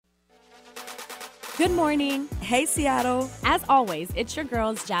Good morning. Hey, Seattle. As always, it's your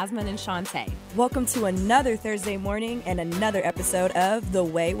girls, Jasmine and Shantae. Welcome to another Thursday morning and another episode of The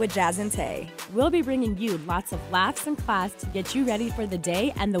Way with Jazz and Tay. We'll be bringing you lots of laughs and class to get you ready for the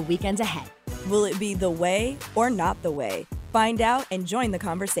day and the weekend ahead. Will it be the way or not the way? Find out and join the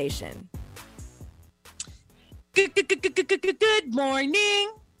conversation. Good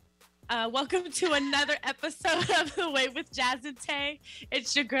morning. Welcome to another episode of The Way with Jazz and Tay.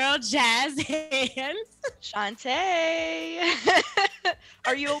 It's your girl, Jazz and Shantae.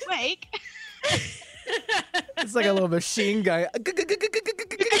 Are you awake? It's like a little machine gun.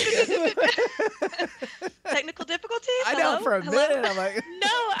 Technical difficulties? I know, for a minute. I'm like, No,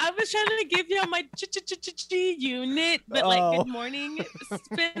 I was trying to give you my unit, but like good morning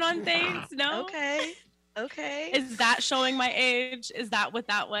spin on things. No? Okay. Is that showing my age? Is that what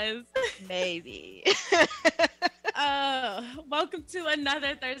that was? Maybe. Welcome to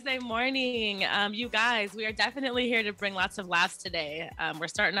another Thursday morning. You guys, we are definitely here to bring lots of laughs today. We're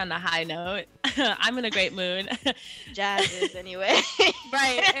starting on a high note. I'm in a great mood. Jazz is anyway.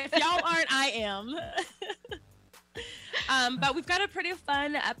 Right. If y'all aren't, I am. But we've got a pretty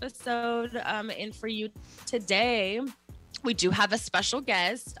fun episode in for you today. We do have a special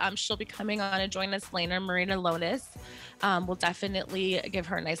guest. She'll be coming on and join us later, Marina Lotus. We'll definitely give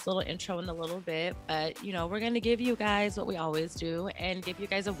her a nice little intro in a little bit. But, you know, we're going to give you guys what we always do and give you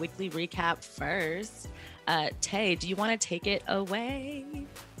guys a weekly recap first. Tay, do you want to take it away?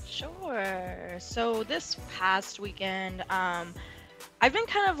 Sure. So this past weekend, I've been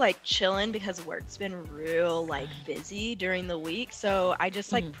kind of like chilling because work's been real like busy during the week. So I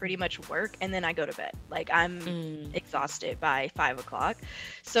just like pretty much work and then I go to bed. Like I'm exhausted by 5 o'clock.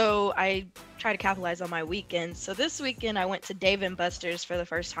 So I try to capitalize on my weekends. So this weekend I went to Dave & Buster's for the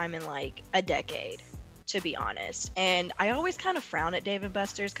first time in like a decade, to be honest. And I always kind of frown at Dave &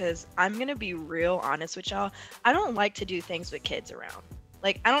 Buster's because I'm going to be real honest with y'all. I don't like to do things with kids around.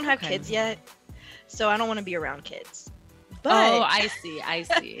 Like I don't have kids yet. So I don't want to be around kids. But, I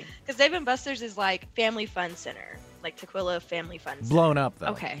see. Because Dave & Buster's is like family fun center, like Tequila Family Fun Center. blown up though.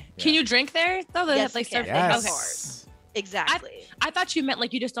 Okay. Yeah. Can you drink there? Oh, they Yes, have, like you can. surf- They have Okay. bars. Exactly. I thought you meant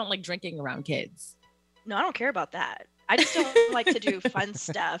like you just don't like drinking around kids. No, I don't care about that. I just don't like to do fun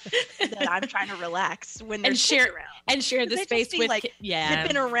stuff that I'm trying to relax when there's kids around. And share the They space just be, with like, yeah.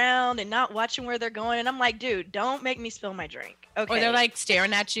 Zipping around and not watching where they're going. And I'm like, dude, don't make me spill my drink. Okay. Or they're like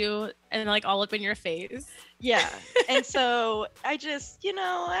staring at you and like all up in your face. Yeah. And so I just,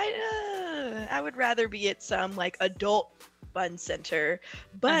 I would rather be at some like adult fun center,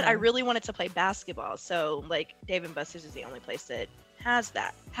 but I really wanted to play basketball. So like Dave & Buster's is the only place that has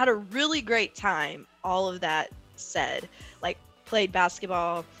that. Had a really great time. All of that said, like played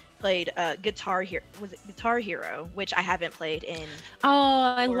basketball, played Guitar Hero, which I haven't played in Oh,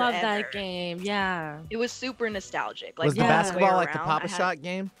 I love forever. that game. Yeah. It was super nostalgic. Like Was the all way basketball like the around, Pop I had- Shot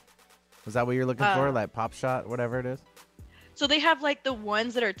game? Was that what you're looking for? Like Pop Shot, whatever it is? So they have like the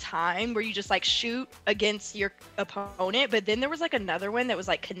ones that are timed where you just like shoot against your opponent, but then there was like another one that was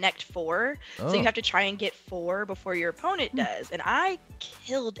like Connect 4. So you Oh. have to try and get 4 before your opponent does. And I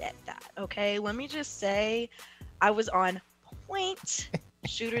killed at that. Okay. Let me just say I was on point.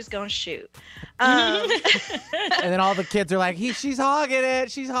 Shooters gonna shoot. And then all the kids are like, she's hogging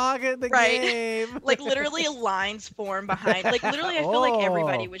it. She's hogging the Right. game. Like literally lines formed behind. Like literally, I feel like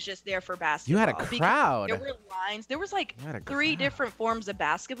everybody was just there for basketball. You had a because crowd. There were lines. There was like You had a 3 crowd. different forms of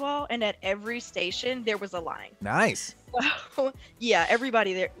basketball, and at every station there was a line. Nice. So, yeah,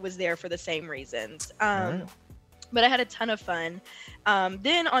 everybody there was there for the same reasons. Right. But I had a ton of fun.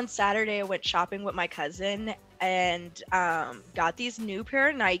 Then on Saturday, I went shopping with my cousin and got these new pair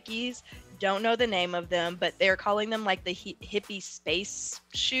of Nikes. Don't know the name of them, but they're calling them like the hippie space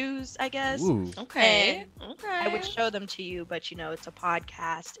shoes, I guess. Ooh. Okay. I would show them to you, but it's a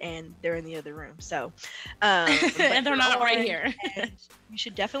podcast and they're in the other room. So, And they're not right here. and you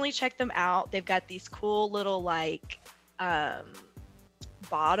should definitely check them out. They've got these cool little like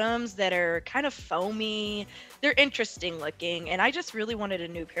bottoms that are kind of foamy. They're interesting looking, and I just really wanted a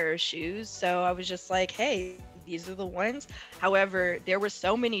new pair of shoes, so I was just like, hey, these are the ones. However, there were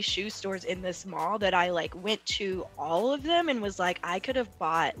so many shoe stores in this mall that I like went to all of them and was like, I could have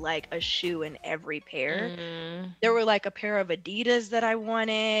bought like a shoe in every pair. There were like a pair of Adidas that I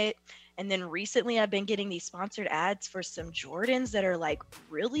wanted. And then recently I've been getting these sponsored ads for some Jordans that are like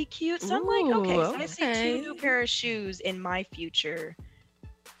really cute. So I'm like, okay, so I see 2 new pair of shoes in my future,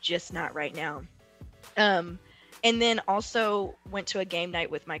 just not right now. And then also went to a game night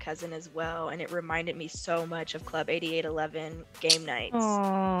with my cousin as well, and it reminded me so much of Club 8811 game nights.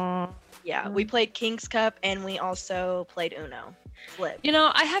 Aww. Yeah, we played King's Cup and we also played Uno. Flip. You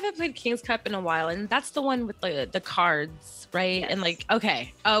know, I haven't played King's Cup in a while, and that's the one with the cards, right? Yes. And like,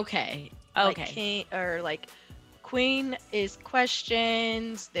 okay. Like king, or like queen is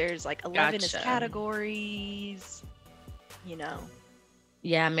questions. There's like 11 is Gotcha. categories. You know.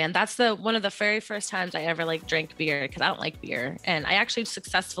 Yeah, man, that's one of the very first times I ever like drank beer, because I don't like beer, and I actually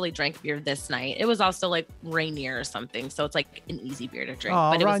successfully drank beer this night. It was also like rainier or something, so it's like an easy beer to drink. Oh,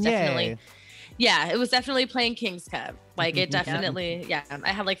 But it was Ranye. definitely, yeah, it was definitely playing King's Cup. Like it definitely, yeah. I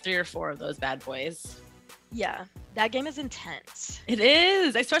had like 3 or 4 of those bad boys. Yeah, that game is intense. It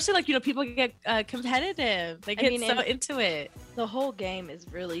is, especially like, you know, people get competitive. They get so into it. The whole game is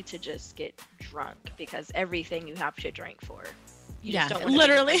really to just get drunk, because everything you have to drink for. You Yeah, just don't want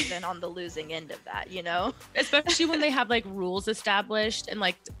literally. to be the person on the losing end of that, you know? Especially when they have like rules established, and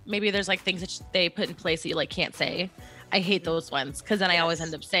like maybe there's like things that they put in place that you like can't say. I hate those ones, because then I always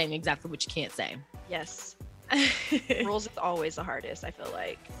end up saying exactly what you can't say. Yes. Rules is always the hardest, I feel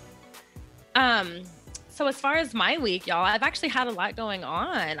like. So as far as my week, y'all, I've actually had a lot going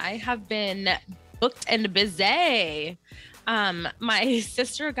on. I have been booked and busy. My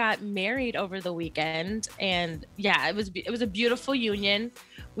sister got married over the weekend, and yeah, it was a beautiful union.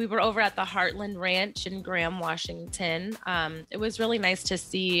 We were over at the Heartland Ranch in Graham, Washington. It was really nice to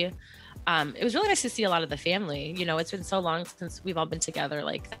see. It was really nice to see a lot of the family. You know, it's been so long since we've all been together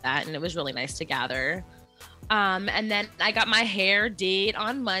like that, and it was really nice to gather. And then I got my hair did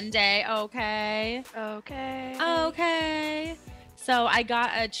on Monday. Okay. So I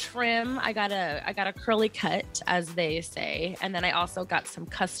got a trim. I got a curly cut, as they say, and then I also got some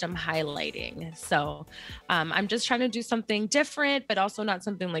custom highlighting. So I'm just trying to do something different, but also not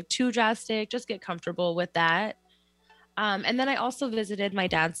something like too drastic. Just get comfortable with that. And then I also visited my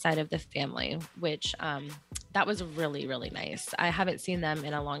dad's side of the family, which that was really, really nice. I haven't seen them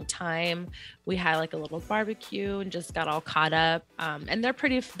in a long time. We had like a little barbecue and just got all caught up. And they're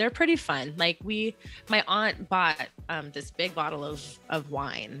pretty fun. Like my aunt bought this big bottle of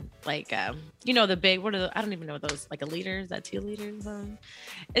wine, like you know, the big, I don't even know those, like a liter, is that 2 liters?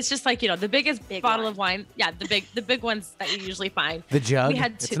 It's just like, you know, the biggest bottle of wine. Yeah, the big ones that you usually find. The jug? We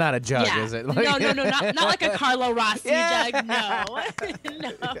had It's not a jug, is it? No, not like a Carlo Rossi jug. No.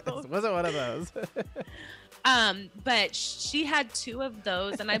 It wasn't one of those. But she had 2 of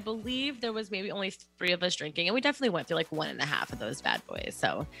those, and I believe there was maybe only 3 of us drinking, and we definitely went through like 1.5 of those bad boys.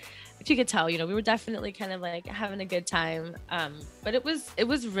 So if you could tell, you know, we were definitely kind of like having a good time. But it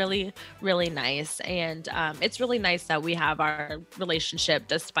was really, really nice. And it's really nice that we have our relationship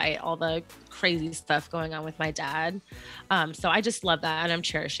despite all the crazy stuff going on with my dad. So I just love that, and I'm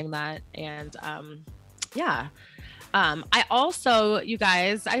cherishing that. And yeah. I also, you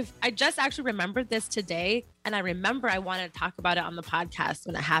guys, I just actually remembered this today, and I remember I wanted to talk about it on the podcast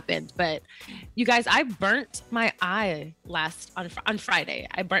when it happened. But you guys, I burnt my eye on Friday.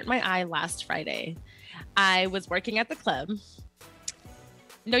 I burnt my eye last Friday. I was working at the club.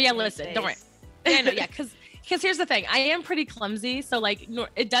 No, yeah, listen, don't worry. Yeah, no, yeah, because here's the thing. I am pretty clumsy, so like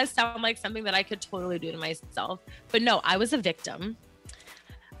it does sound like something that I could totally do to myself. But no, I was a victim.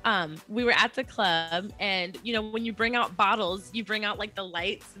 We were at the club, and you know, when you bring out bottles, you bring out like the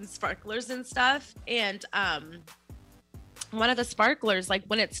lights and sparklers and stuff. And one of the sparklers, like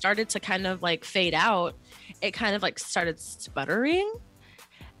when it started to kind of like fade out, it kind of like started sputtering,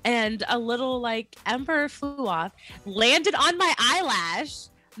 and a little like ember flew off, landed on my eyelash,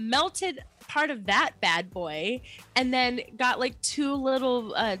 melted part of that bad boy, and then got like 2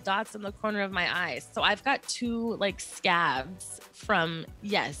 little dots in the corner of my eyes. So I've got 2 like scabs from,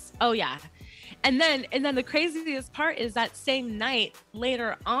 yes, oh yeah. And then the craziest part is that same night,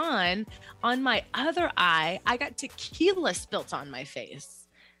 later on my other eye, I got tequila spilt on my face.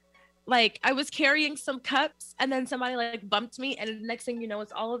 Like I was carrying some cups, and then somebody like bumped me, and the next thing you know,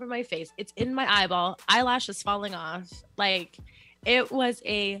 it's all over my face. It's in my eyeball, eyelash is falling off. Like it was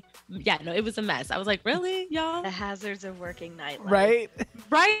it was a mess. I was like, really, y'all? The hazards of working nightlife.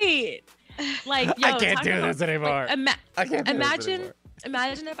 Right. Like, yo, I can't do this anymore. Like, I can't do this anymore.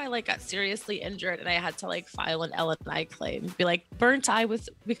 Imagine if I like got seriously injured and I had to like file an L&I claim, be like burnt eye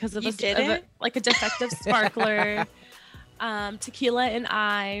because of a defective sparkler, tequila and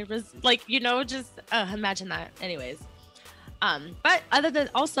eye, like, you know, just imagine that. Anyways, but other than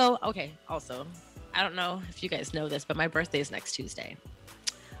also, I don't know if you guys know this, but my birthday is next Tuesday.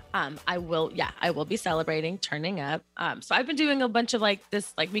 I will be celebrating, turning up. So I've been doing a bunch of like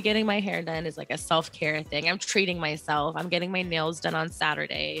this, like me getting my hair done is like a self-care thing. I'm treating myself. I'm getting my nails done on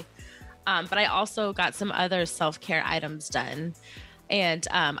Saturday. But I also got some other self-care items done. And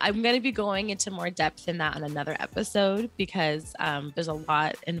I'm going to be going into more depth in that on another episode because there's a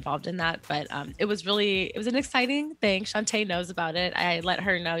lot involved in that. But it was an exciting thing. Shantae knows about it. I let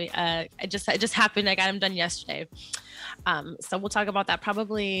her know. It just happened. I got him done yesterday. So we'll talk about that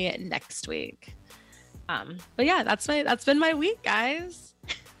probably next week. But yeah, that's been my week, guys.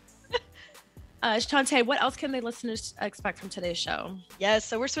 Shantae, what else can the listeners expect from today's show? Yes,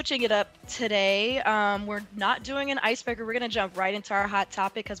 so we're switching it up today. We're not doing an icebreaker. We're going to jump right into our hot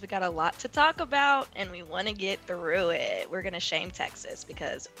topic because we got a lot to talk about and we want to get through it. We're going to shame Texas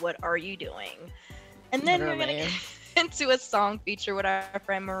because what are you doing? And then we're going to get into a song feature with our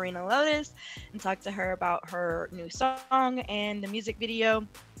friend Marina Lotus and talk to her about her new song and the music video.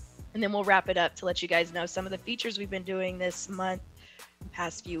 And then we'll wrap it up to let you guys know some of the features we've been doing this month,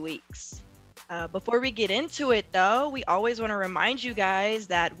 past few weeks. Before we get into it, though, we always want to remind you guys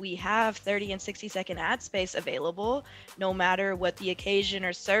that we have 30 and 60-second ad space available. No matter what the occasion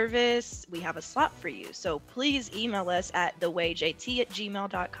or service, we have a slot for you. So please email us at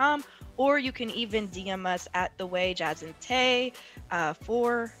thewayjt@gmail.com, or you can even DM us at thewayjazandtay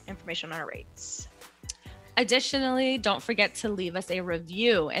for information on our rates. Additionally, don't forget to leave us a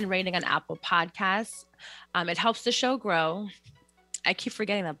review and rating on Apple Podcasts. It helps the show grow. I keep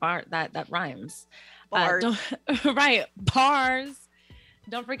forgetting that rhymes. Bars. Right, bars.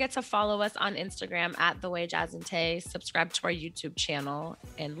 Don't forget to follow us on Instagram at The Way Jazz and Tay. Subscribe to our YouTube channel.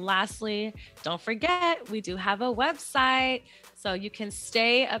 And lastly, don't forget, we do have a website. So you can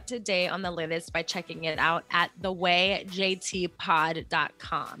stay up to date on the latest by checking it out at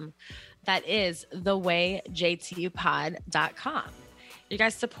thewayjtpod.com. That is thewayjtpod.com. Your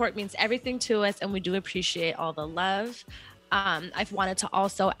guys' support means everything to us, and we do appreciate all the love. I've wanted to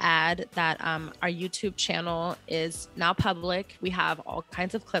also add that our YouTube channel is now public. We have all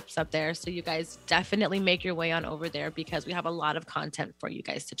kinds of clips up there. So you guys definitely make your way on over there because we have a lot of content for you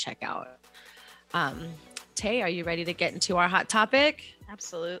guys to check out. Tay, are you ready to get into our hot topic?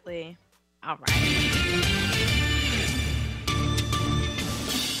 Absolutely. All right.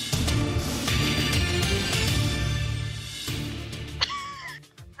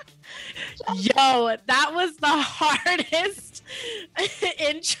 Yo, that was the hardest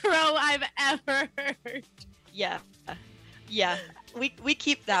intro I've ever heard. Yeah. We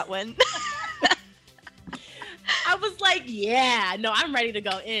keep that one. I was like, yeah, no, I'm ready to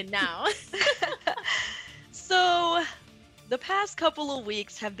go in now. So the past couple of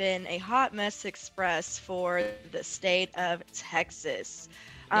weeks have been a hot mess express for the state of Texas.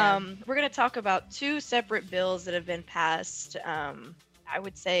 Yeah. We're going to talk about two separate bills that have been passed, I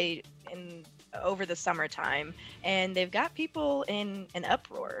would say over the summertime, and they've got people in an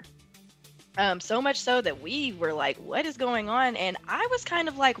uproar. So much so that we were like, what is going on? And I was kind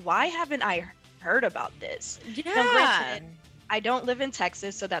of like, why haven't I heard about this? Yeah. Now, granted, I don't live in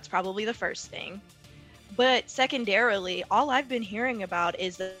Texas, so that's probably the first thing. But secondarily, all I've been hearing about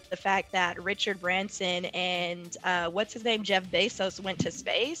is the fact that Richard Branson and what's his name, Jeff Bezos, went to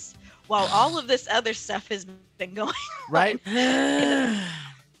space, while all of this other stuff has been going on. Right?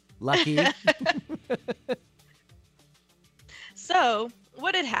 Lucky. So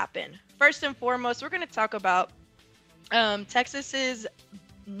what had happened? First and foremost, we're going to talk about Texas's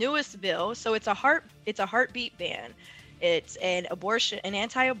newest bill. So it's a heartbeat ban. It's an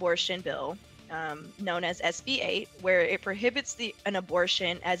anti-abortion bill known as SB 8, where it prohibits an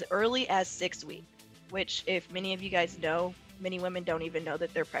abortion as early as 6 weeks, which, if many of you guys know, many women don't even know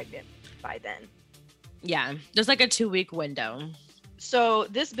that they're pregnant by then. Yeah, there's like a 2-week window. So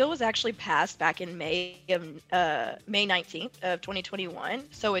this bill was actually passed back in May 19th of 2021.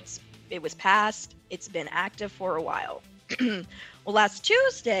 So it was passed. It's been active for a while. Well, last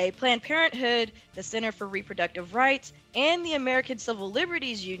Tuesday, Planned Parenthood, the Center for Reproductive Rights, and the American Civil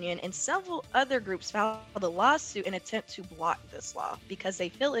Liberties Union and several other groups filed a lawsuit in an attempt to block this law because they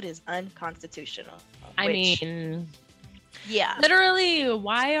feel it is unconstitutional. I mean, yeah. Literally,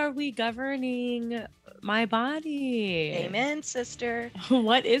 why are we governing my body? Amen, sister.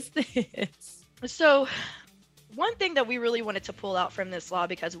 What is this? So one thing that we really wanted to pull out from this law,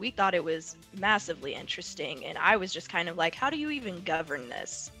 because we thought it was massively interesting, and I was just kind of like, how do you even govern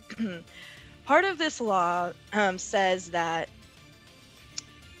this? Part of this law says that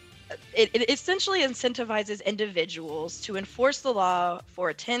it essentially incentivizes individuals to enforce the law for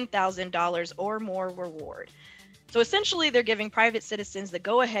a $10,000 or more reward. So essentially, they're giving private citizens the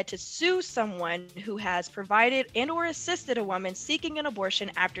go-ahead to sue someone who has provided and or assisted a woman seeking an abortion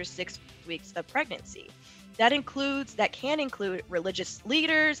after 6 weeks of pregnancy. That can include religious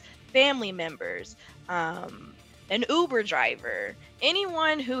leaders, family members, an Uber driver,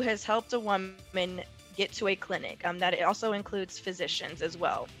 anyone who has helped a woman get to a clinic. That it also includes physicians as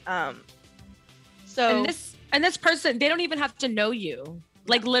well. So and this person, they don't even have to know you.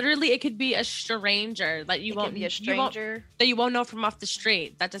 Like literally, it could be a stranger that you won't be a stranger that you won't know from off the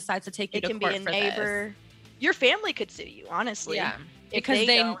street that decides to take you to court for this. It can be a neighbor. Your family could sue you, honestly. Yeah, because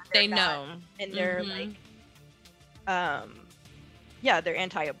they know and they're like, they're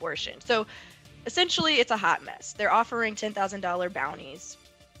anti-abortion. So essentially, it's a hot mess. They're offering $10,000 bounties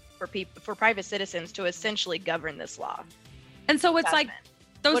for private citizens to essentially govern this law. And so it's like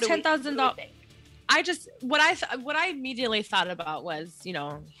those $10,000. What I immediately thought about was,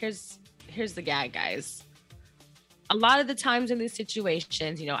 here's the gag, guys. A lot of the times in these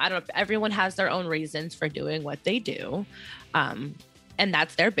situations, I don't know if everyone has their own reasons for doing what they do. And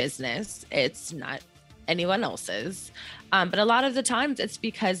that's their business. It's not anyone else's. But a lot of the times it's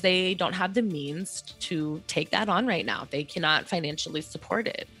because they don't have the means to take that on right now. They cannot financially support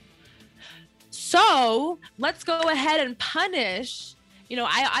it. So let's go ahead and punish.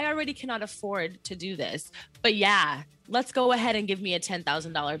 I already cannot afford to do this, but let's go ahead and give me a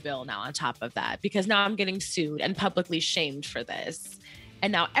 $10,000 bill now on top of that, because now I'm getting sued and publicly shamed for this.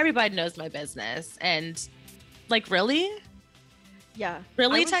 And now everybody knows my business. And like, really? Yeah.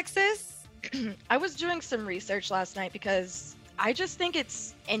 Really, Texas? I was doing some research last night because I just think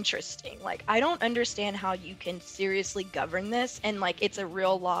it's interesting. Like, I don't understand how you can seriously govern this and like it's a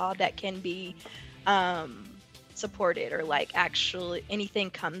real law that can be supported or like actually anything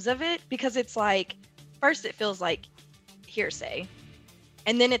comes of it, because it's like, first it feels like hearsay,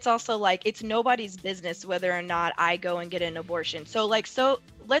 and then it's also like it's nobody's business whether or not I go and get an abortion. So let's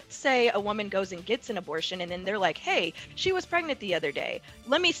say a woman goes and gets an abortion and then they're like, hey, she was pregnant the other day,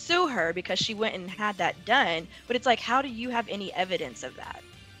 let me sue her because she went and had that done. But it's like, how do you have any evidence of that?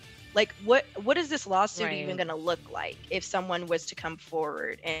 Like, what is this lawsuit even going to look like if someone was to come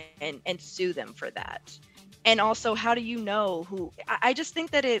forward and sue them for that? And also, how do you know who? I just think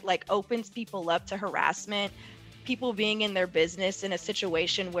that it like opens people up to harassment, people being in their business in a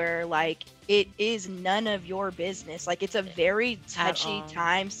situation where like it is none of your business. Like, it's a very touchy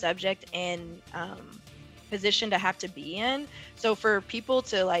subject and position to have to be in. So for people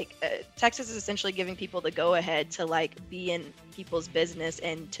to like, Texas is essentially giving people the go ahead to like be in people's business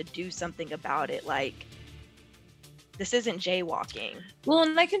and to do something about it. Like, this isn't jaywalking. Well,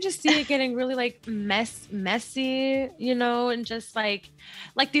 and I can just see it getting really like messy, and just like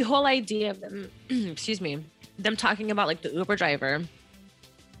the whole idea of them, excuse me, them talking about like the Uber driver.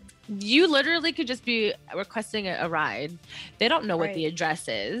 You literally could just be requesting a ride. They don't know what the address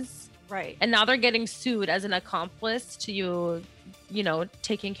is. Right. And now they're getting sued as an accomplice to you,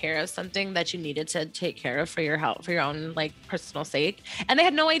 taking care of something that you needed to take care of for your health, for your own like personal sake. And they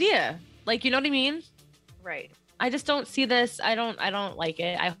had no idea. Like, you know what I mean? Right. I just don't see this. I don't like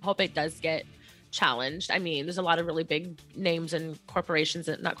it. I hope it does get challenged. I mean, there's a lot of really big names and corporations,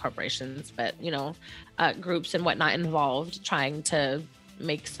 not corporations, but, groups and whatnot involved trying to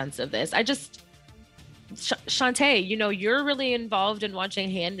make sense of this. Shantae, you're really involved in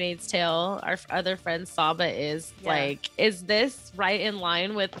watching Handmaid's Tale. Our other friend Saba is like, is this right in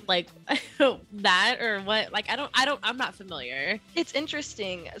line with like that or what? Like, I'm not familiar. It's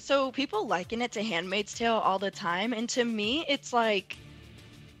interesting. So people liken it to Handmaid's Tale all the time. And to me, it's like,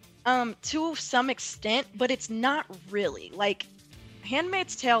 to some extent, but it's not really. Like,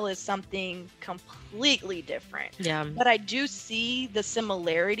 Handmaid's Tale is something completely different. Yeah. But I do see the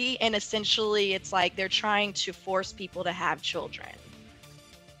similarity, and essentially it's like they're trying to force people to have children.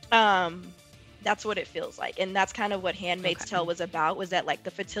 That's what it feels like. And that's kind of what Handmaid's Tale was about, was that like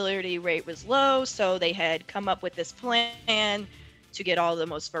the fertility rate was low, so they had come up with this plan to get all the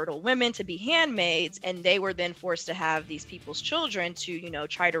most fertile women to be handmaids, and they were then forced to have these people's children to,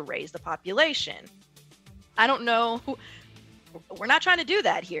 try to raise the population. I don't know who, we're not trying to do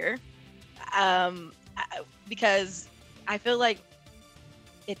that here, because I feel like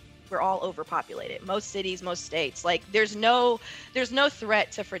we're all overpopulated. Most cities, most states, like there's no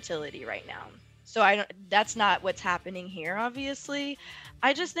threat to fertility right now. So that's not what's happening here, obviously.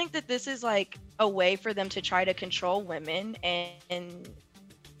 I just think that this is like a way for them to try to control women, and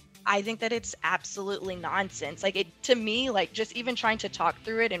I think that it's absolutely nonsense. Like, to me, like just even trying to talk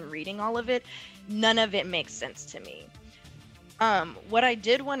through it and reading all of it, none of it makes sense to me. What I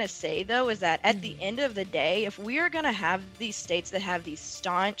did want to say, though, is that at the end of the day, if we are going to have these states that have these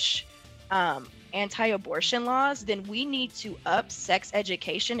staunch anti-abortion laws, then we need to up sex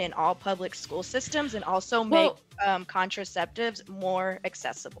education in all public school systems and also make contraceptives more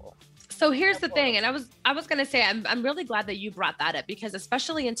accessible. So here's the thing, and I was gonna say I'm really glad that you brought that up, because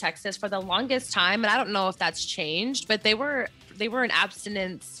especially in Texas for the longest time, and I don't know if that's changed, but they were an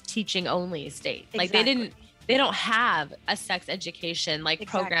abstinence teaching only state. Like they don't have a sex education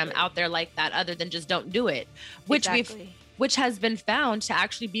program out there like that, other than just don't do it, which has been found to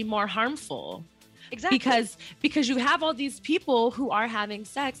actually be more harmful. Exactly. Because you have all these people who are having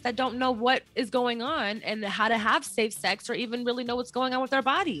sex that don't know what is going on and how to have safe sex, or even really know what's going on with their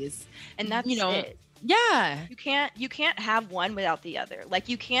bodies. And that's it. Yeah. You can't have one without the other. Like,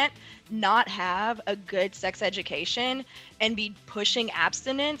 you can't not have a good sex education and be pushing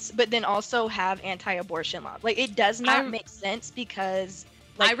abstinence, but then also have anti-abortion law. Like, it does not make sense, because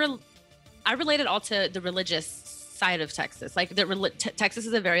I relate it all to the religious side of Texas. Like, Texas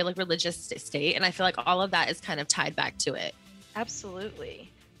is a very religious state, and I feel like all of that is kind of tied back to it.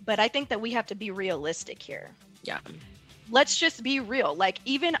 Absolutely. But I think that we have to be realistic here. Yeah. Let's just be real. Like,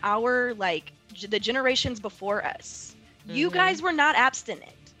 even our the generations before us, you guys were not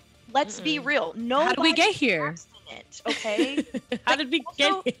abstinent. Let's be real. No. How did we get here? Abstinent, okay? How did we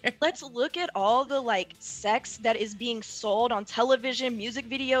get here? Let's look at all the sex that is being sold on television, music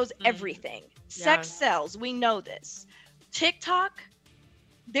videos, everything. Sex sells. We know this. TikTok,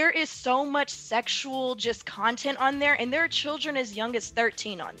 there is so much sexual just content on there, and there are children as young as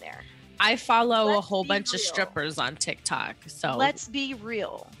 13 on there. I follow a whole bunch of strippers on TikTok. So let's be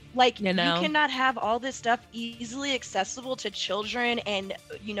real. You cannot have all this stuff easily accessible to children and,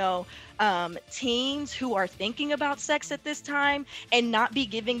 teens who are thinking about sex at this time, and not be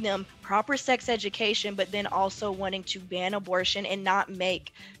giving them proper sex education, but then also wanting to ban abortion and not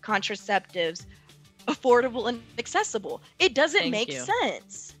make contraceptives affordable and accessible. It doesn't make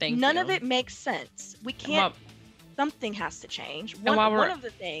sense. None of it makes sense. We can't. Something has to change. One of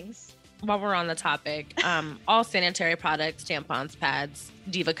the things. While we're on the topic, all sanitary products, tampons, pads,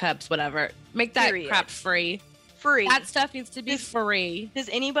 Diva cups, whatever, make that crap free. That stuff needs to be free. Does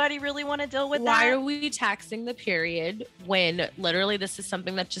anybody really want to deal with that? Why are we taxing the period when literally this is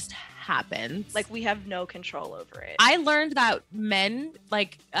something that just happens? We have no control over it. I learned that men,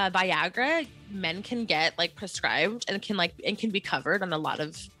 Viagra, men can get prescribed and can be covered on a lot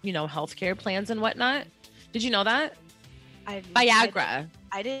of, healthcare plans and whatnot. Did you know that? Viagra.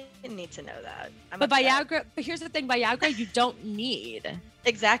 I didn't need to know that. But Viagra, but here's the thing, Viagra you don't need.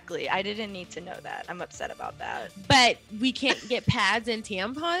 Exactly. I didn't need to know that. I'm upset about that. But we can't get pads and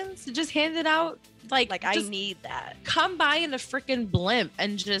tampons? Just hand it out? I need that. Come by in a freaking blimp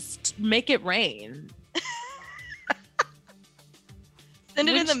and just make it rain. Send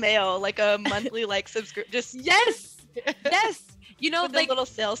it in the mail, a monthly subscription. Just yes. With the little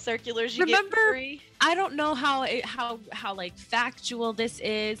sales circulars you get for free. I don't know how factual this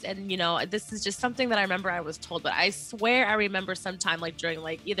is, and this is just something that I remember I was told, but I swear I remember sometime during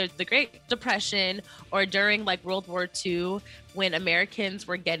either the Great Depression or during World War II, when Americans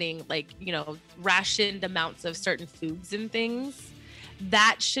were getting rationed amounts of certain foods and things.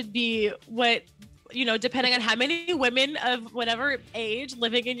 That should be what, depending on how many women of whatever age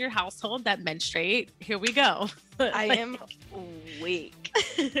living in your household that menstruate, here we go. I am weak.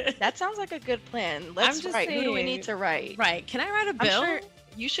 That sounds like a good plan. Let's write. Who do we need to write? Right. Can I write a bill? I'm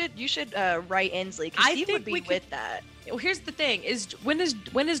sure you should write Inslee, because he would be with that. Well, here's the thing: when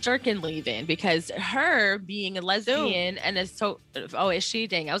is Durkin leaving? Because her being a lesbian and is she?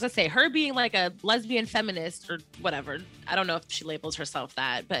 Dang, I was gonna say her being a lesbian feminist or whatever. I don't know if she labels herself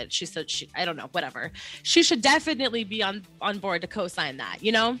that, but she said I don't know, whatever. She should definitely be on board to co-sign that.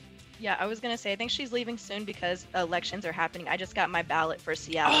 Yeah, I was gonna say I think she's leaving soon because elections are happening. I just got my ballot for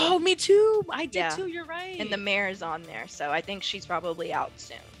Seattle. Oh, me too. I did too. You're right. And the mayor's on there, so I think she's probably out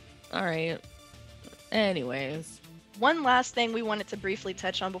soon. All right. Anyways. One last thing we wanted to briefly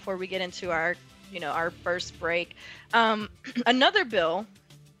touch on before we get into our first break. Another bill.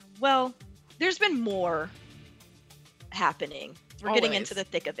 Well, there's been more happening. We're getting into the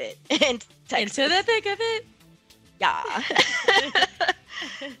thick of it. In Texas. Into the thick of it? Yeah.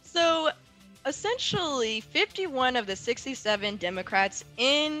 So, essentially, 51 of the 67 Democrats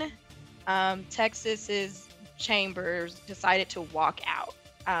in Texas's chambers decided to walk out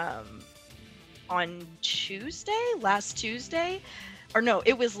on last Tuesday, or no,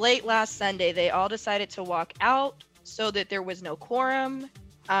 it was late last Sunday. They all decided to walk out so that there was no quorum,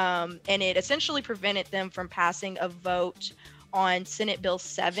 and it essentially prevented them from passing a vote on Senate Bill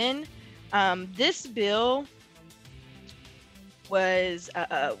 7. This bill was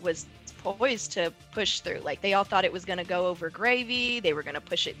poised to push through. They all thought it was going to go over gravy. They were going to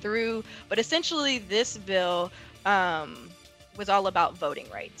push it through. But essentially, this bill was all about voting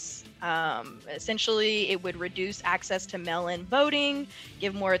rights. Essentially, it would reduce access to mail-in voting,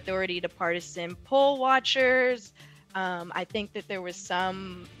 give more authority to partisan poll watchers. I think that there was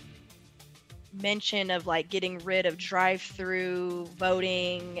some mention of like getting rid of drive-through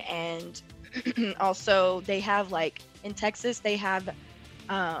voting, and also they have like in Texas they have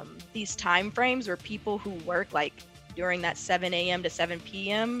these time frames where people who work like during that 7 a.m. to 7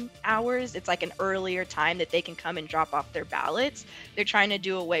 p.m. hours, it's like an earlier time that they can come and drop off their ballots. They're trying to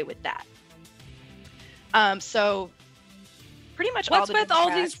do away with that. So pretty much what's with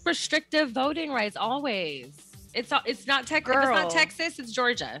all these restrictive voting rights always? It's not Texas. If it's not Texas, it's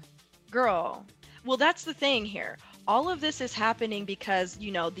Georgia. Girl. Well, that's the thing here. All of this is happening because,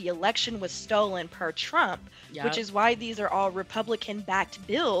 you know, the election was stolen per Trump, which is why these are all Republican-backed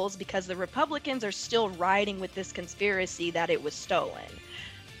bills, because the Republicans are still riding with this conspiracy that it was stolen.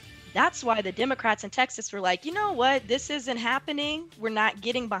 That's why the Democrats in Texas were like, you know what? This isn't happening. We're not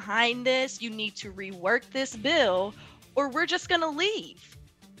getting behind this. You need to rework this bill or we're just going to leave.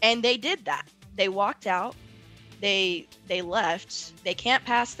 And they did that. They walked out. They left. They can't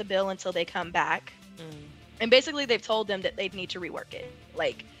pass the bill until they come back. And basically they've told them that they need to rework it.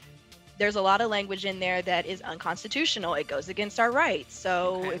 Like, there's a lot of language in there that is unconstitutional. It goes against our rights.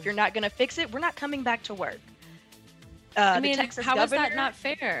 So if you're not going to fix it, we're not coming back to work. I mean, how is that not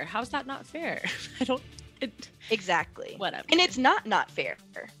fair? How's that not fair? I don't. Exactly. Whatever. And it's not fair.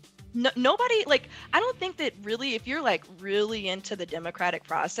 Nobody, like, I don't think that really, if you're like really into the democratic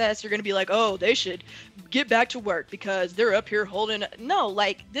process, you're going to be like, oh, they should get back to work because they're up here holding. No,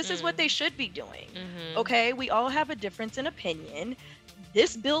 like, this is what they should be doing. Okay. We all have a difference in opinion.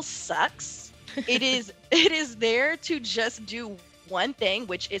 This bill sucks. It is there to just do one thing,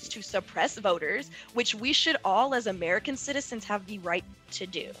 which is to suppress voters, which we should all as American citizens have the right to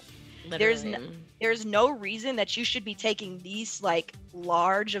do. Literally. There's no reason that you should be taking these like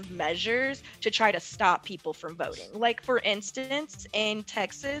large of measures to try to stop people from voting. Like, for instance, in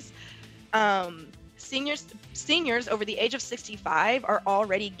Texas, seniors over the age of 65 are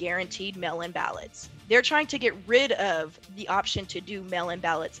already guaranteed mail-in ballots. They're trying to get rid of the option to do mail-in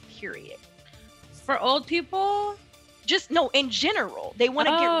ballots, period. For old people? Just no, in general, they want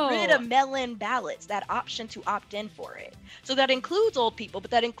to get rid of mail-in ballots, that option to opt in for it. So that includes old people,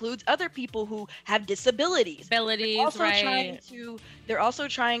 but that includes other people who have disabilities. There was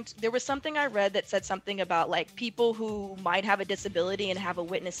something I read that said something about like people who might have a disability and have a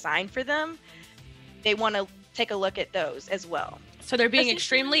witness sign for them. They want to take a look at those as well. So they're being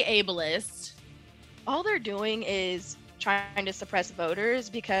extremely ableist. All they're doing is trying to suppress voters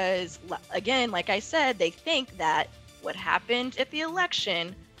because, again, like I said, they think that what happened at the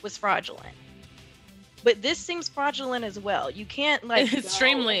election was fraudulent. But this seems fraudulent as well. You can't like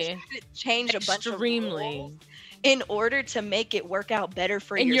extremely change a bunch of rules in order to make it work out better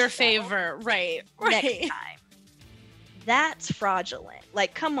for in your favor, right? Next time. That's fraudulent.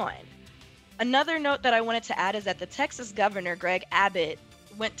 Like, come on. Another note that I wanted to add is that the Texas governor, Greg Abbott,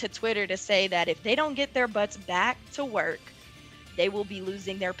 went to Twitter to say that if they don't get their butts back to work, they will be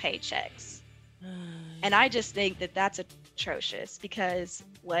losing their paychecks. And I just think that that's atrocious because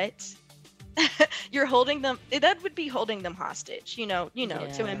what? You're holding them, that would be holding them hostage,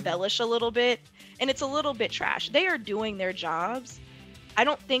 to embellish a little bit. And it's a little bit trash. They are doing their jobs. I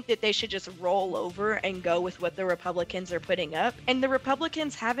don't think that they should just roll over and go with what the Republicans are putting up. And the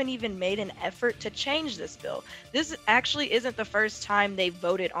Republicans haven't even made an effort to change this bill. This actually isn't the first time they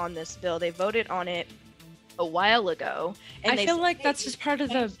voted on this bill. They voted on it a while ago. And I feel like that's just part of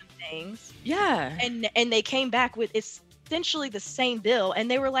the things. Yeah. And they came back with essentially the same bill. And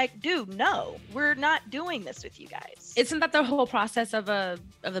they were like, dude, no, we're not doing this with you guys. Isn't that the whole process of a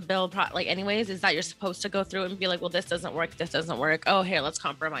bill? Like, anyways, is that you're supposed to go through and be like, well, this doesn't work. This doesn't work. Oh, here, let's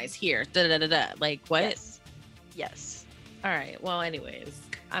compromise here. Da da da da. Like, what? Yes. All right. Well, anyways,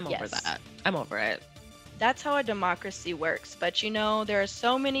 I'm over that. I'm over it. That's how a democracy works. But, there are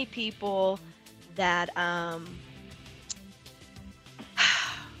so many people that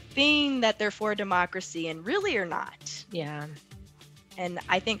think that they're for democracy and really are not. Yeah. And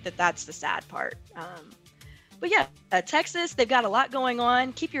I think that that's the sad part. But yeah, Texas, they've got a lot going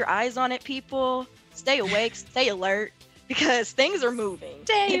on. Keep your eyes on it, people. Stay awake, stay alert, because things are moving.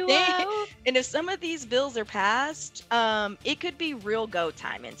 And if some of these bills are passed, it could be real go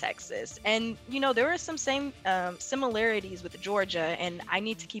time in Texas. And, there are some similarities with Georgia, and I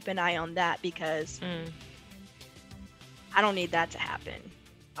need to keep an eye on that because I don't need that to happen.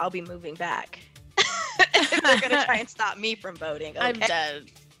 I'll be moving back. They're going to try and stop me from voting. Okay? I'm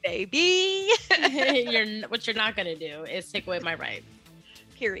dead. Baby. What you're not going to do is take away my rights.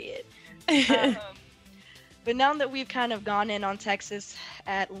 Period. But now that we've kind of gone in on Texas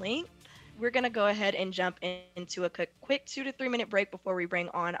at length, we're going to go ahead and jump into a quick 2 to 3 minute break before we bring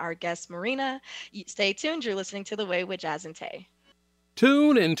on our guest, Marina. Stay tuned. You're listening to The Way with Jazz and Tay.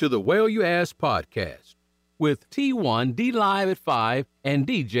 Tune into the Well You Ask podcast with T1 D Live at 5 and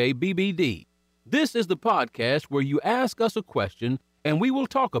DJ BBD. This is the podcast where you ask us a question and we will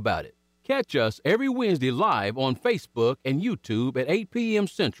talk about it. Catch us every Wednesday live on Facebook and YouTube at 8 p.m.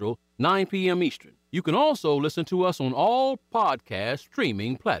 Central, 9 p.m. Eastern. You can also listen to us on all podcast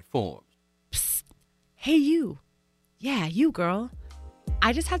streaming platforms. Psst. Hey, you. Yeah, you, girl.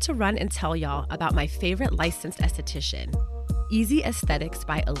 I just had to run and tell y'all about my favorite licensed esthetician, Easy Aesthetics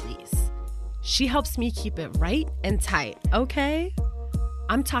by Elise. She helps me keep it right and tight, okay?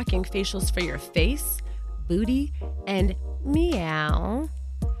 I'm talking facials for your face, booty, and meow.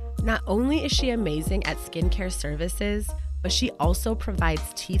 Not only is she amazing at skincare services, but she also provides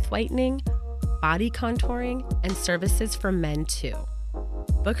teeth whitening, body contouring, and services for men too.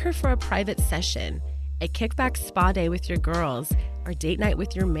 Book her for a private session, a kickback spa day with your girls, or date night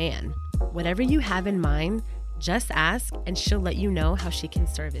with your man. Whatever you have in mind, just ask and she'll let you know how she can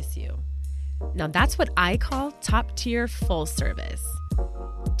service you. Now that's what I call top tier full service.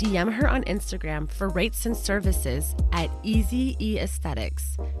 DM her on Instagram for rates and services at Easy E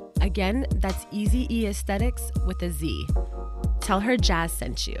Aesthetics. Again, that's Easy E Aesthetics with a Z. Tell her Jazz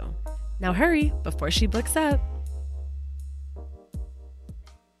sent you. Now hurry before she books up.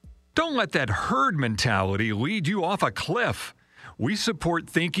 Don't let that herd mentality lead you off a cliff. We support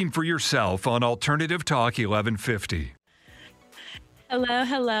thinking for yourself on Alternative Talk 1150.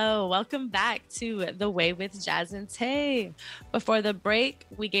 Hello. Welcome back to The Way with Jazz and Tay. Before the break,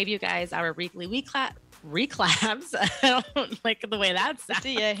 we gave you guys our weekly reclaps. I don't like the way that sounds.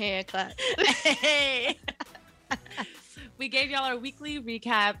 See your hand clap. Hey. We gave y'all our weekly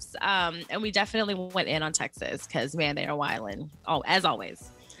recaps, and we definitely went in on Texas because, man, they are wilding. Oh, as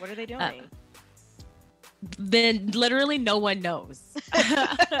always. What are they doing? Then literally no one knows.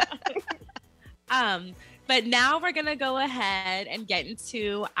 But now we're going to go ahead and get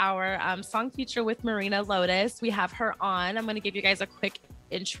into our song feature with Marina Lotus. We have her on. I'm going to give you guys a quick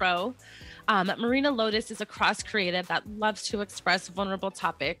intro. Marina Lotus is a cross creative that loves to express vulnerable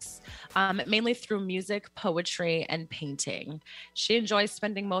topics, mainly through music, poetry, and painting. She enjoys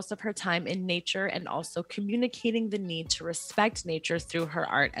spending most of her time in nature and also communicating the need to respect nature through her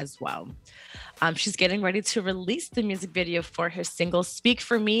art as well. She's getting ready to release the music video for her single Speak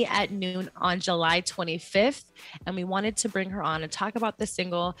For Me at noon on July 25th. And we wanted to bring her on and talk about the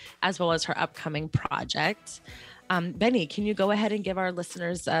single as well as her upcoming project. Benny, can you go ahead and give our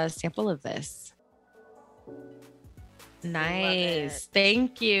listeners a sample of this? Nice.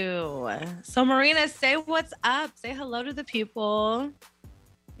 Thank you. So Marina, say what's up. Say hello to the people.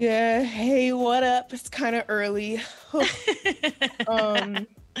 Yeah. Hey, what up? It's kind of early.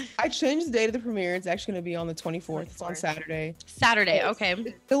 I changed the date of the premiere. It's actually going to be on the 24th. It's on Saturday. Okay.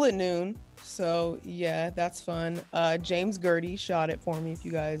 It's still at noon. So yeah, that's fun. James Gertie shot it for me if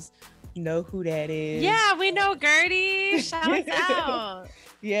you guys know who that is. Yeah, we know Gertie. Shout us out.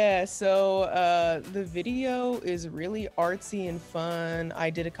 Yeah, so the video is really artsy and fun. I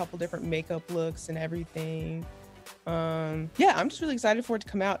did a couple different makeup looks and everything. Yeah, I'm just really excited for it to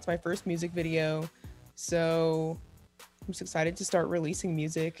come out. It's my first music video. So I'm just excited to start releasing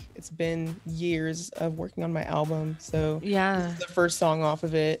music. It's been years of working on my album. So yeah, this is the first song off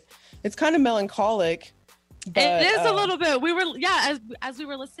of it. It's kind of melancholic. But, it is a little bit. We were, as we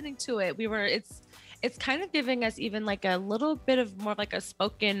were listening to it, it's kind of giving us even like a little bit of more like a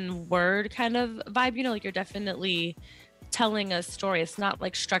spoken word kind of vibe, you know, like you're definitely telling a story. It's not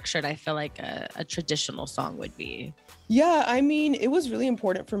like structured. I feel like a traditional song would be. Yeah, I mean, it was really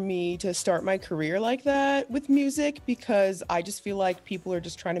important for me to start my career like that with music because I just feel like people are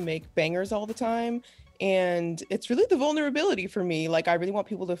just trying to make bangers all the time. And it's really the vulnerability for me. Like, I really want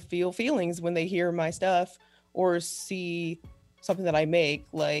people to feel feelings when they hear my stuff or see something that I make.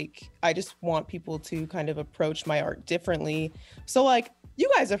 Like, I just want people to kind of approach my art differently. So like, you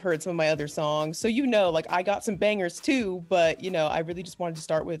guys have heard some of my other songs, so you know, like I got some bangers too, but you know, I really just wanted to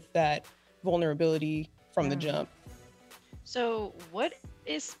start with that vulnerability from the jump. So what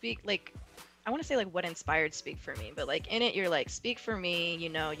is I want to say like what inspired Speak For Me, but like in it you're like, speak for me, you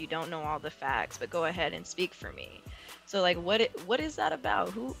know, you don't know all the facts, but go ahead and speak for me. So like what is that about?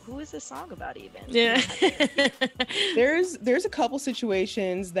 Who is this song about even? Yeah. There's a couple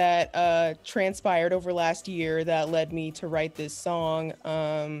situations that transpired over last year that led me to write this song.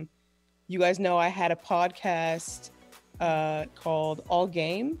 You guys know I had a podcast called All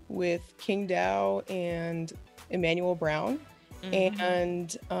Game with King Dow and Emmanuel Brown.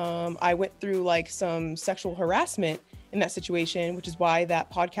 And I went through like some sexual harassment in that situation, which is why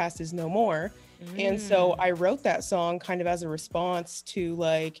that podcast is no more. And so I wrote that song kind of as a response to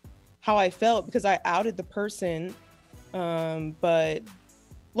like how I felt, because I outed the person, but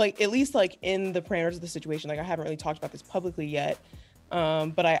like at least like in the parameters of the situation, like I haven't really talked about this publicly yet,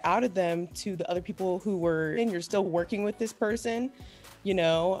 but I outed them to the other people who were, and you're still working with this person, you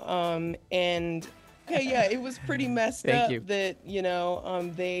know, and yeah, it was pretty messed up that, you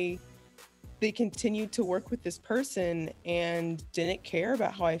know, they continued to work with this person and didn't care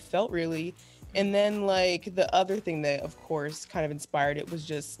about how I felt really. And then like the other thing that of course kind of inspired it was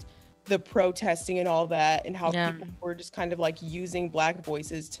just the protesting and all that, and how people were just kind of like using Black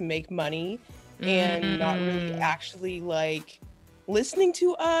voices to make money and not really actually like listening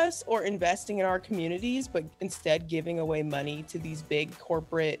to us or investing in our communities, but instead giving away money to these big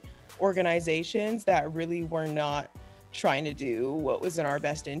corporate organizations that really were not trying to do what was in our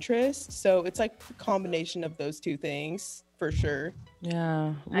best interest. So it's like a combination of those two things for sure.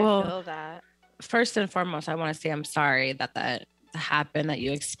 Yeah. Well, I feel that. First and foremost, I want to say I'm sorry that happened, that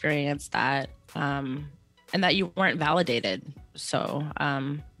you experienced that, and that you weren't validated. So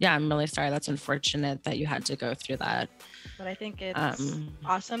yeah, I'm really sorry. That's unfortunate that you had to go through that. But I think it's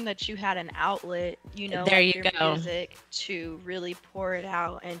awesome that you had an outlet, you know, there like you your go. music, to really pour it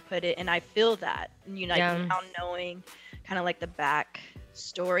out and put it. And I feel that, you know, like now knowing kind of like the back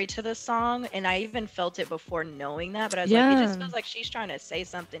story to the song, and I even felt it before knowing that, but I was like, it just feels like she's trying to say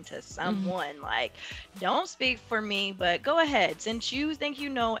something to someone, like, don't speak for me, but go ahead, since you think you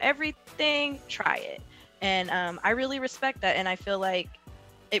know everything, try it. And I really respect that, and I feel like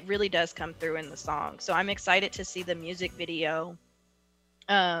it really does come through in the song. So I'm excited to see the music video,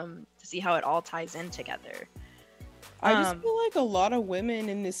 to see how it all ties in together. I just feel like a lot of women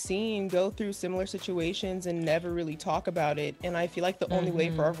in this scene go through similar situations and never really talk about it. And I feel like the only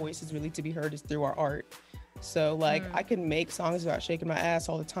way for our voices really to be heard is through our art. So like I can make songs about shaking my ass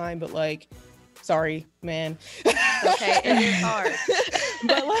all the time, but like, sorry, man. Okay, it is hard.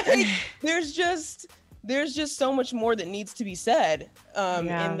 But like, there's just so much more that needs to be said in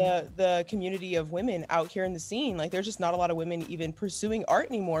the community of women out here in the scene. Like there's just not a lot of women even pursuing art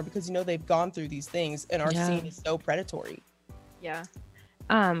anymore, because you know they've gone through these things, and our scene is so predatory. Yeah.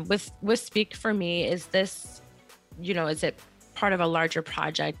 With Speak For Me, is this, you know, is it part of a larger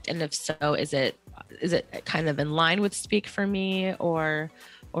project? And if so, is it kind of in line with Speak For Me, or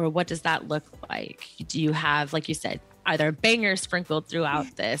what does that look like? Do you have, like you said, are there bangers sprinkled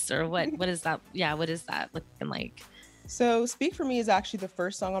throughout this, or what is that? Yeah, what is that looking like? So Speak For Me is actually the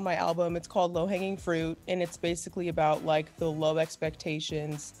first song on my album. It's called Low Hanging Fruit, and it's basically about like the low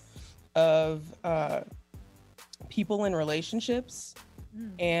expectations of people in relationships,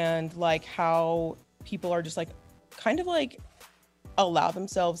 and like how people are just like kind of like allow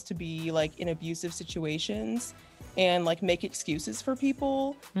themselves to be like in abusive situations and like make excuses for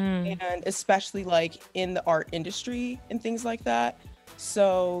people, and especially like in the art industry and things like that.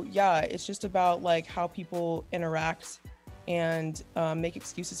 So yeah, it's just about like how people interact and make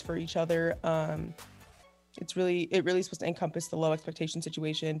excuses for each other. It really is supposed to encompass the low expectation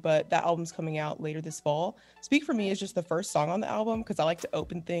situation, but that album's coming out later this fall. Speak For Me is just the first song on the album, because I like to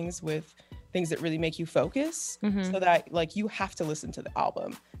open things with things that really make you focus, so that like you have to listen to the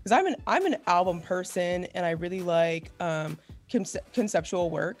album, because I'm an album person, and I really like conceptual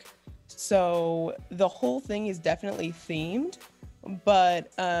work. So the whole thing is definitely themed, but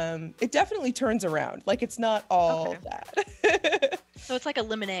it definitely turns around. Like it's not all that. So it's like a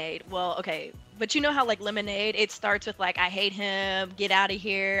Lemonade. Well, okay, but you know how like Lemonade, it starts with like, I hate him, get out of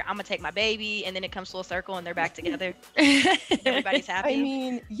here, I'm gonna take my baby, and then it comes full circle and they're back together. Everybody's happy. I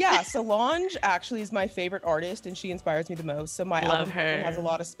mean, yeah, Solange actually is my favorite artist, and she inspires me the most. So my album has a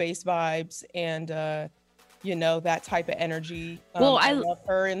lot of space vibes and you know, that type of energy. Well, I love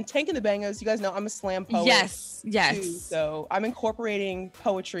her. And Tank and the Bangos, you guys know I'm a slam poet. Yes. Too, so I'm incorporating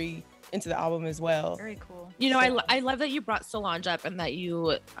poetry into the album as well. Very cool. You know, I love that you brought Solange up, and that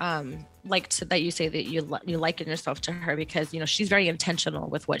you that you say that you liken yourself to her, because you know she's very intentional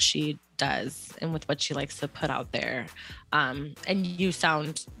with what she does and with what she likes to put out there. And you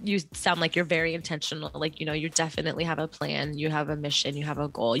sound like you're very intentional. Like, you know, you definitely have a plan, you have a mission, you have a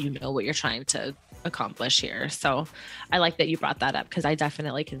goal, you know what you're trying to accomplish here. So I like that you brought that up, because I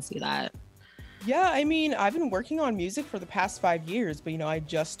definitely can see that. Yeah, I mean, I've been working on music for the past 5 years, but you know, I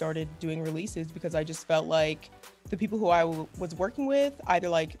just started doing releases because I just felt like the people who I was working with, either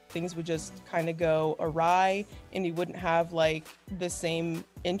like things would just kind of go awry and you wouldn't have like the same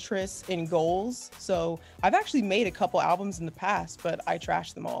interests and goals. So I've actually made a couple albums in the past, but I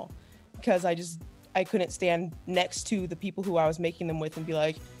trashed them all because I couldn't stand next to the people who I was making them with and be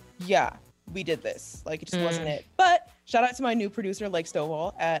like, yeah, we did this. Like, it just wasn't it. But shout out to my new producer, Lake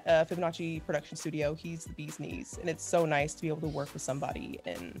Stovall at Fibonacci Production Studio. He's the bee's knees. And it's so nice to be able to work with somebody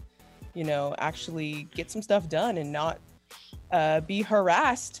and, you know, actually get some stuff done and not be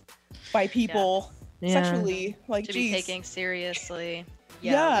harassed by people sexually. Like, to geez. be taken seriously. We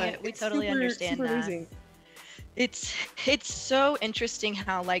totally understand super that. amazing. It's so interesting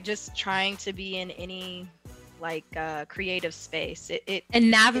how, like, just trying to be in any like creative space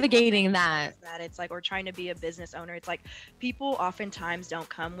and navigating that it's like, or trying to be a business owner, it's like people oftentimes don't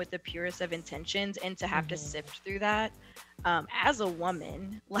come with the purest of intentions, and to have to sift through that as a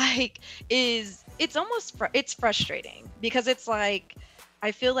woman, like, it's almost it's frustrating, because it's like,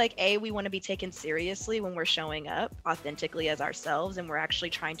 I feel like we want to be taken seriously when we're showing up authentically as ourselves and we're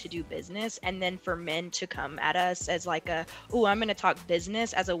actually trying to do business. And then for men to come at us as like I'm going to talk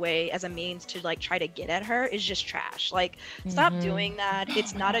business as a means to like try to get at her is just trash. Like, stop doing that.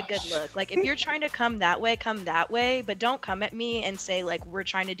 It's not a good look. Like, if you're trying to come that way, but don't come at me and say like, we're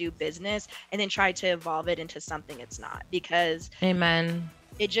trying to do business and then try to evolve it into something it's not, because amen.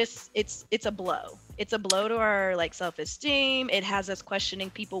 It's a blow. It's a blow to our like self-esteem. It has us questioning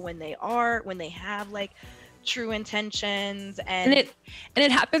people when they have like true intentions, and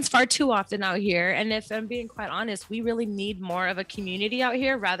it happens far too often out here. And if I'm being quite honest, we really need more of a community out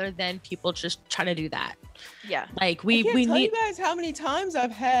here rather than people just trying to do that. Yeah. Like, I can't tell you guys how many times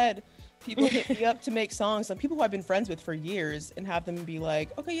I've had people hit me up to make songs, some people who I've been friends with for years, and have them be like,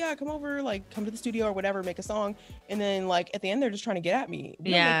 okay, yeah, come over, like, come to the studio or whatever, make a song. And then like at the end, they're just trying to get at me.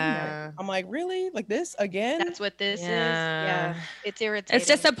 I'm like, really? Like, this again? That's what this is. Yeah. It's irritating. It's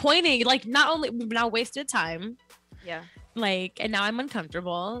disappointing. Like, not only we've now wasted time. Yeah. Like, and now I'm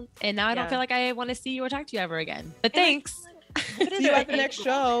uncomfortable, and now I don't feel like I want to see you or talk to you ever again. But thanks. See you at the next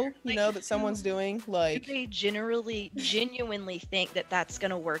show, you know, that someone's doing. Like, they genuinely think that that's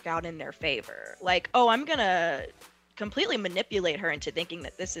gonna work out in their favor. Like, oh, I'm gonna completely manipulate her into thinking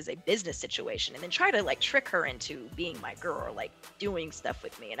that this is a business situation, and then try to like trick her into being my girl, or like doing stuff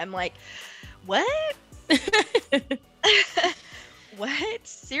with me. And I'm like, what? What?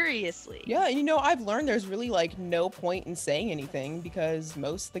 Seriously? Yeah, and you know, I've learned there's really like no point in saying anything, because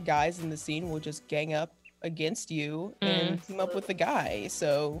most of the guys in the scene will just gang up against you and team up with the guy.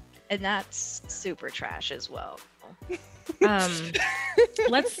 So, and that's super trash as well.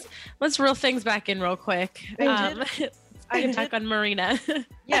 Let's reel things back in real quick. I can talk on Marina.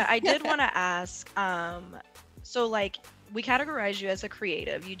 Yeah, I did want to ask, so like, we categorize you as a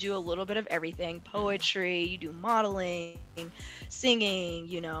creative. You do a little bit of everything: poetry, you do modeling, singing,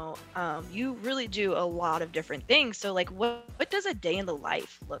 you know, you really do a lot of different things. So like, what does a day in the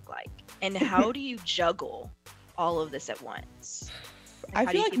life look like? And how do you juggle all of this at once? I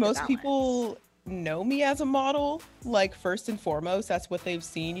feel like most people know me as a model. Like, first and foremost, that's what they've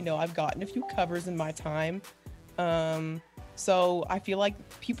seen. You know, I've gotten a few covers in my time. So I feel like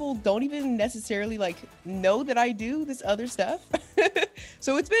people don't even necessarily like know that I do this other stuff.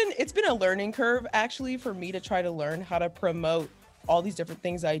 So it's been a learning curve actually for me to try to learn how to promote all these different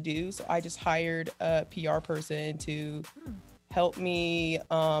things I do. So I just hired a PR person to help me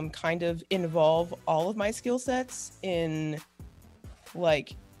kind of involve all of my skill sets in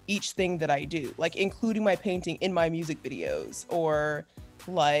like each thing that I do, like including my painting in my music videos, or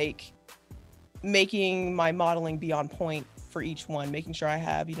like making my modeling be on point for each one, making sure I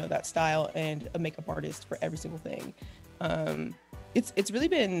have, you know, that style and a makeup artist for every single thing. It's really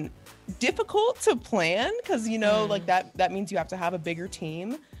been difficult to plan, because, you know, like that means you have to have a bigger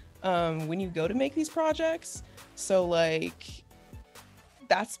team when you go to make these projects. So like,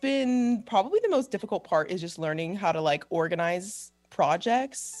 that's been probably the most difficult part, is just learning how to like organize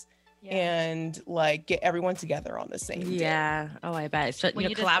projects and like get everyone together on the same day. Oh, I bet. So, you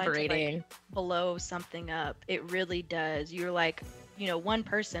know, collaborating. Like, blow something up, it really does. You're like, you know, one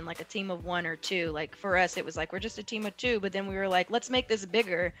person, like a team of one or two. Like, for us, it was like, we're just a team of two, but then we were like, let's make this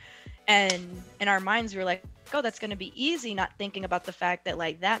bigger. And in our minds, we were like, oh, that's going to be easy, not thinking about the fact that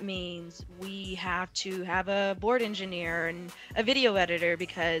like, that means we have to have a board engineer and a video editor,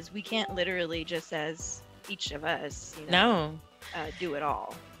 because we can't literally just, as each of us, you know, do it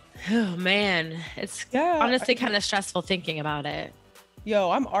all. Oh man, it's honestly kind of stressful thinking about it. Yo,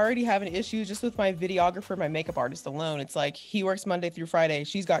 I'm already having issues just with my videographer, my makeup artist alone. It's like, he works Monday through Friday.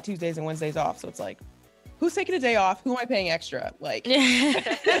 She's got Tuesdays and Wednesdays off. So it's like, who's taking a day off? Who am I paying extra? Like,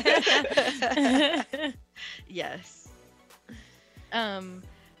 yes.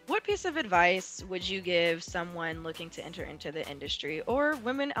 What piece of advice would you give someone looking to enter into the industry or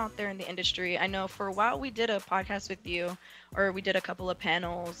women out there in the industry? I know for a while we did a podcast with you, or we did a couple of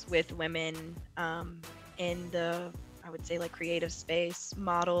panels with women in the, I would say, like creative space,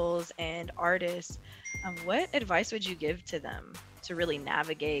 models and artists. What advice would you give to them to really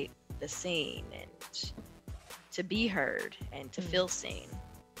navigate the scene and to be heard and to feel seen?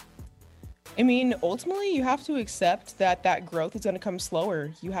 I mean, ultimately, you have to accept that that growth is going to come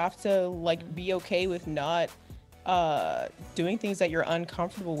slower. You have to like be okay with not doing things that you're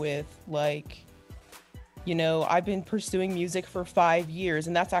uncomfortable with. Like, you know, I've been pursuing music for 5 years,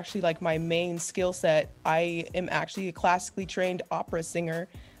 and that's actually like my main skill set. I am actually a classically trained opera singer.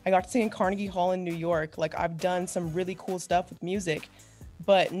 I got to sing in Carnegie Hall in New York. Like, I've done some really cool stuff with music,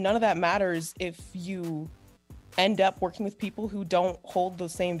 but none of that matters if you end up working with people who don't hold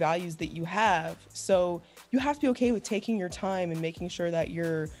those same values that you have. So you have to be okay with taking your time and making sure that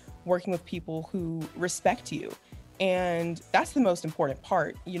you're working with people who respect you. And that's the most important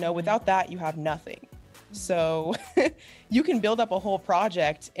part. You know, without that, you have nothing. So you can build up a whole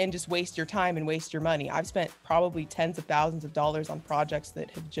project and just waste your time and waste your money. I've spent probably tens of thousands of dollars on projects that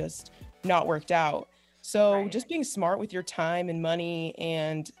have just not worked out. So just being smart with your time and money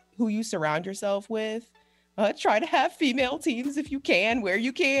and who you surround yourself with. Try to have female teams if you can, where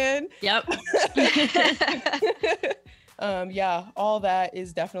you can. Yep. Yeah, all that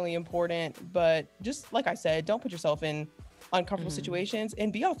is definitely important. But just like I said, don't put yourself in uncomfortable situations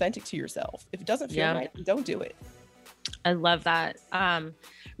and be authentic to yourself. If it doesn't feel right, don't do it. I love that.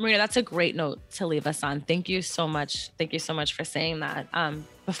 Marina, that's a great note to leave us on. Thank you so much. Thank you so much for saying that.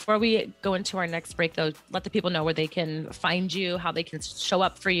 Before we go into our next break, though, let the people know where they can find you, how they can show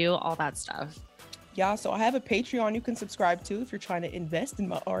up for you, all that stuff. Yeah, so I have a Patreon you can subscribe to if you're trying to invest in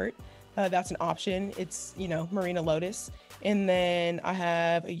my art. That's an option. It's, you know, Marina Lotus. And then I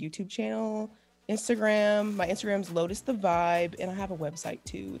have a YouTube channel, Instagram. My Instagram's Lotus the Vibe, and I have a website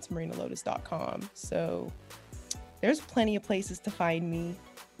too. It's marinalotus.com. So there's plenty of places to find me.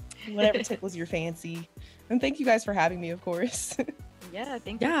 Whatever tickles your fancy. And thank you guys for having me, of course. Yeah,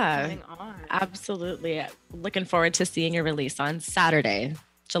 thank you for coming on. Absolutely. Looking forward to seeing your release on Saturday,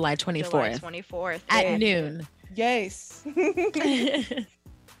 July 24th. July 24th. At noon. Yes. Yes.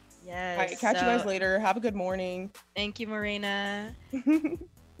 All right, catch you guys later. Have a good morning. Thank you, Marina.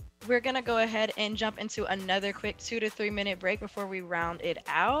 We're going to go ahead and jump into another quick 2 to 3 minute break before we round it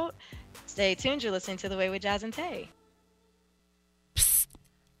out. Stay tuned. You're listening to The Way with Jazz and Tay. Psst.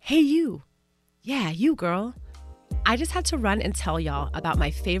 Hey, you. Yeah, you, girl. I just had to run and tell y'all about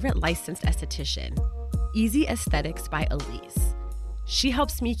my favorite licensed esthetician, Easy Aesthetics by Elise. She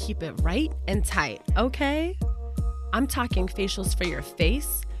helps me keep it right and tight, okay? I'm talking facials for your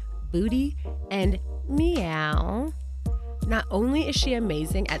face, booty, and meow. Not only is she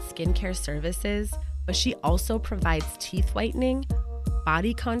amazing at skincare services, but she also provides teeth whitening,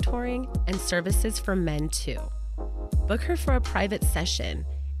 body contouring, and services for men too. Book her for a private session,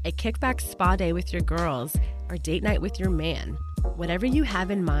 a kickback spa day with your girls, or date night with your man. Whatever you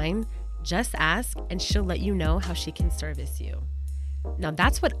have in mind, just ask and she'll let you know how she can service you. Now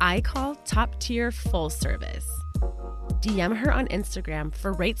that's what I call top-tier full service. DM her on Instagram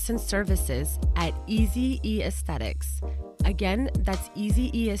for rates and services at Easy E Aesthetics. Again, that's Easy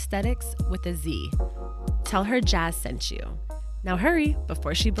E Aesthetics with a Z. Tell her Jazz sent you. Now hurry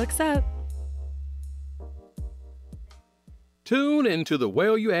before she books up. Tune into the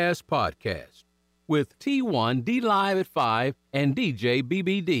Well You Ask podcast with T1 D Live at 5 and DJ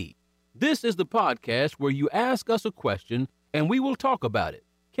BBD. This is the podcast where you ask us a question and we will talk about it.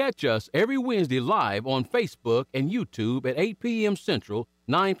 Catch us every Wednesday live on Facebook and YouTube at 8 p.m. Central,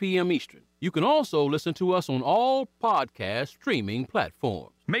 9 p.m. Eastern. You can also listen to us on all podcast streaming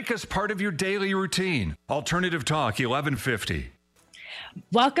platforms. Make us part of your daily routine. Alternative Talk 1150.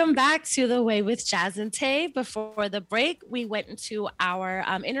 Welcome back to The Way with Jazz and Tay. Before the break, we went into our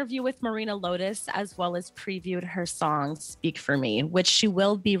interview with Marina Lotus, as well as previewed her song, Speak For Me, which she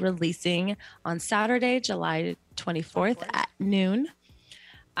will be releasing on Saturday, July 24th at noon.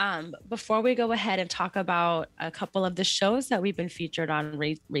 Before we go ahead and talk about a couple of the shows that we've been featured on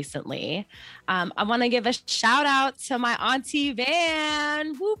recently, I want to give a shout out to my Auntie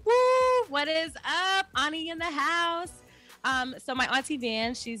Van. Whoop, whoop. What is up? Ani in the house. So my Auntie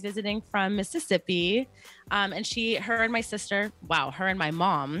Van, she's visiting from Mississippi, and her and my sister, her and my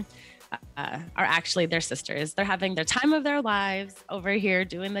mom are actually their sisters. They're having their time of their lives over here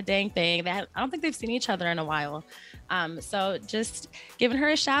doing the dang thing. I don't think they've seen each other in a while. So just giving her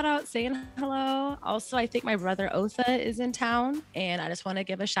a shout out, saying hello. Also, I think my brother Otha is in town, and I just want to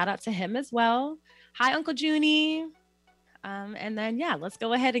give a shout out to him as well. Hi, Uncle Junie. And then, yeah, let's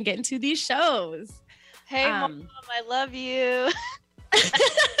go ahead and get into these shows. Hey, Mom, I love you.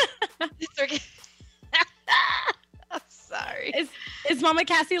 I'm sorry. Is Mama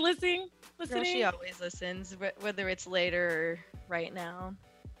Cassie listening? Girl, she always listens, whether it's later or right now.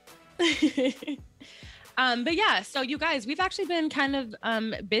 But yeah, so you guys, we've actually been kind of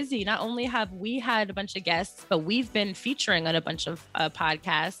busy. Not only have we had a bunch of guests, but we've been featuring on a bunch of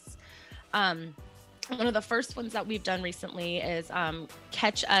podcasts. One of the first ones that we've done recently is the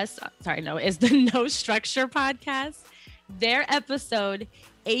No Structure podcast. Their episode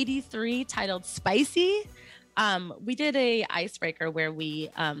 83 titled Spicy. We did a icebreaker where we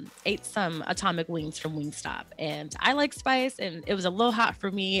ate some atomic wings from Wingstop, and I like spice, and it was a little hot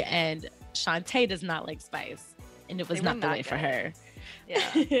for me, and Shantae does not like spice, and it was not the way for her. Yeah.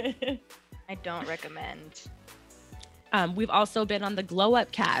 I don't recommend. We've also been on the Glow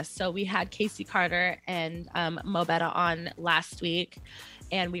Up cast. So we had Casey Carter and Mo Betta on last week,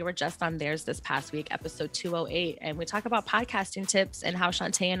 and we were just on theirs this past week, episode 208. And we talk about podcasting tips and how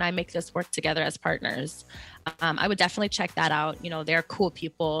Shantae and I make this work together as partners. I would definitely check that out. You know, they're cool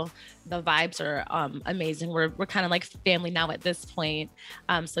people. The vibes are amazing. We're kind of like family now at this point.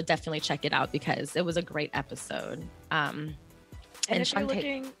 So definitely check it out because it was a great episode. And if you're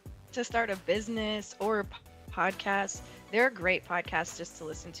looking to start a business or podcast, they're a great podcast just to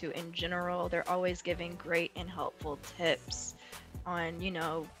listen to in general. They're always giving great and helpful tips on, you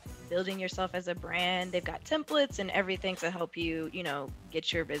know, building yourself as a brand. They've got templates and everything to help you, you know,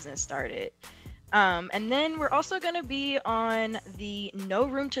 get your business started. And then we're also going to be on the No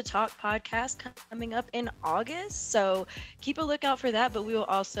Room to Talk podcast coming up in August. So keep a lookout for that, but we will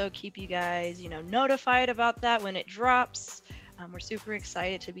also keep you guys, you know, notified about that when it drops. We're super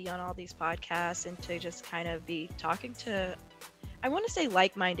excited to be on all these podcasts and to just kind of be talking to, I want to say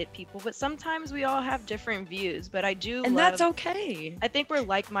like-minded people, but sometimes we all have different views, but that's okay. I think we're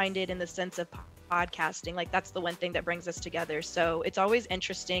like-minded in the sense of podcasting. Like that's the one thing that brings us together. So it's always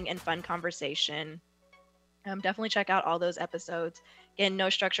interesting and fun conversation. Definitely check out all those episodes. Again, No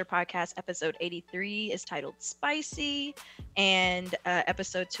Structure Podcast, episode 83 is titled Spicy, and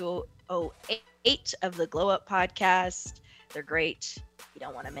episode 208 of the Glow Up podcast. They're great. You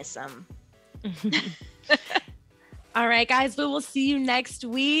don't want to miss them. All right, guys, we will see you next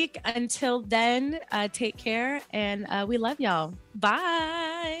week. Until then, take care, and we love y'all.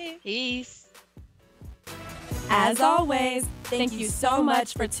 Bye. Peace. As always, thank you so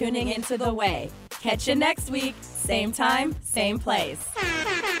much for tuning into The Way. Catch you next week, same time, same place.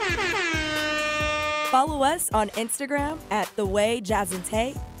 Follow us on Instagram at The Way Jazz and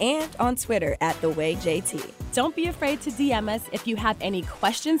Tay and on Twitter at The Way JT. Don't be afraid to DM us if you have any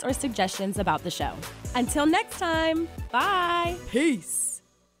questions or suggestions about the show. Until next time, bye. Peace.